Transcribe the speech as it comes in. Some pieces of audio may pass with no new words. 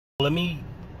Let me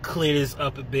clear this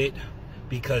up a bit,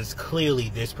 because clearly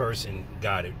this person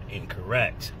got it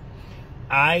incorrect.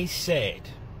 I said,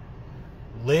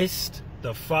 list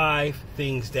the 5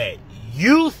 things that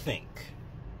you think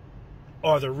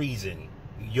are the reason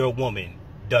your woman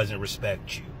doesn't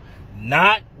respect you.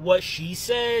 Not what she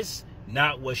says,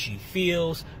 not what she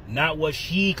feels, not what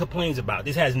she complains about.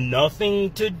 This has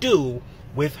nothing to do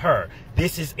with her.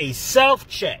 This is a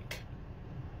self-check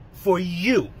for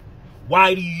you.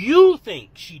 Why do you think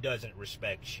she doesn't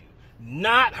respect you?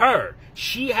 Not her.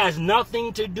 She has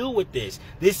nothing to do with this.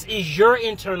 This is your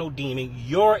internal demon,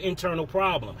 your internal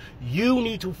problem. You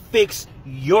need to fix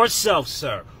yourself,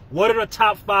 sir. What are the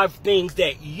top 5 things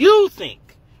that you think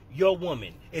your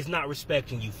woman is not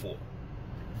respecting you for?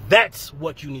 That's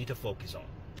what you need to focus on.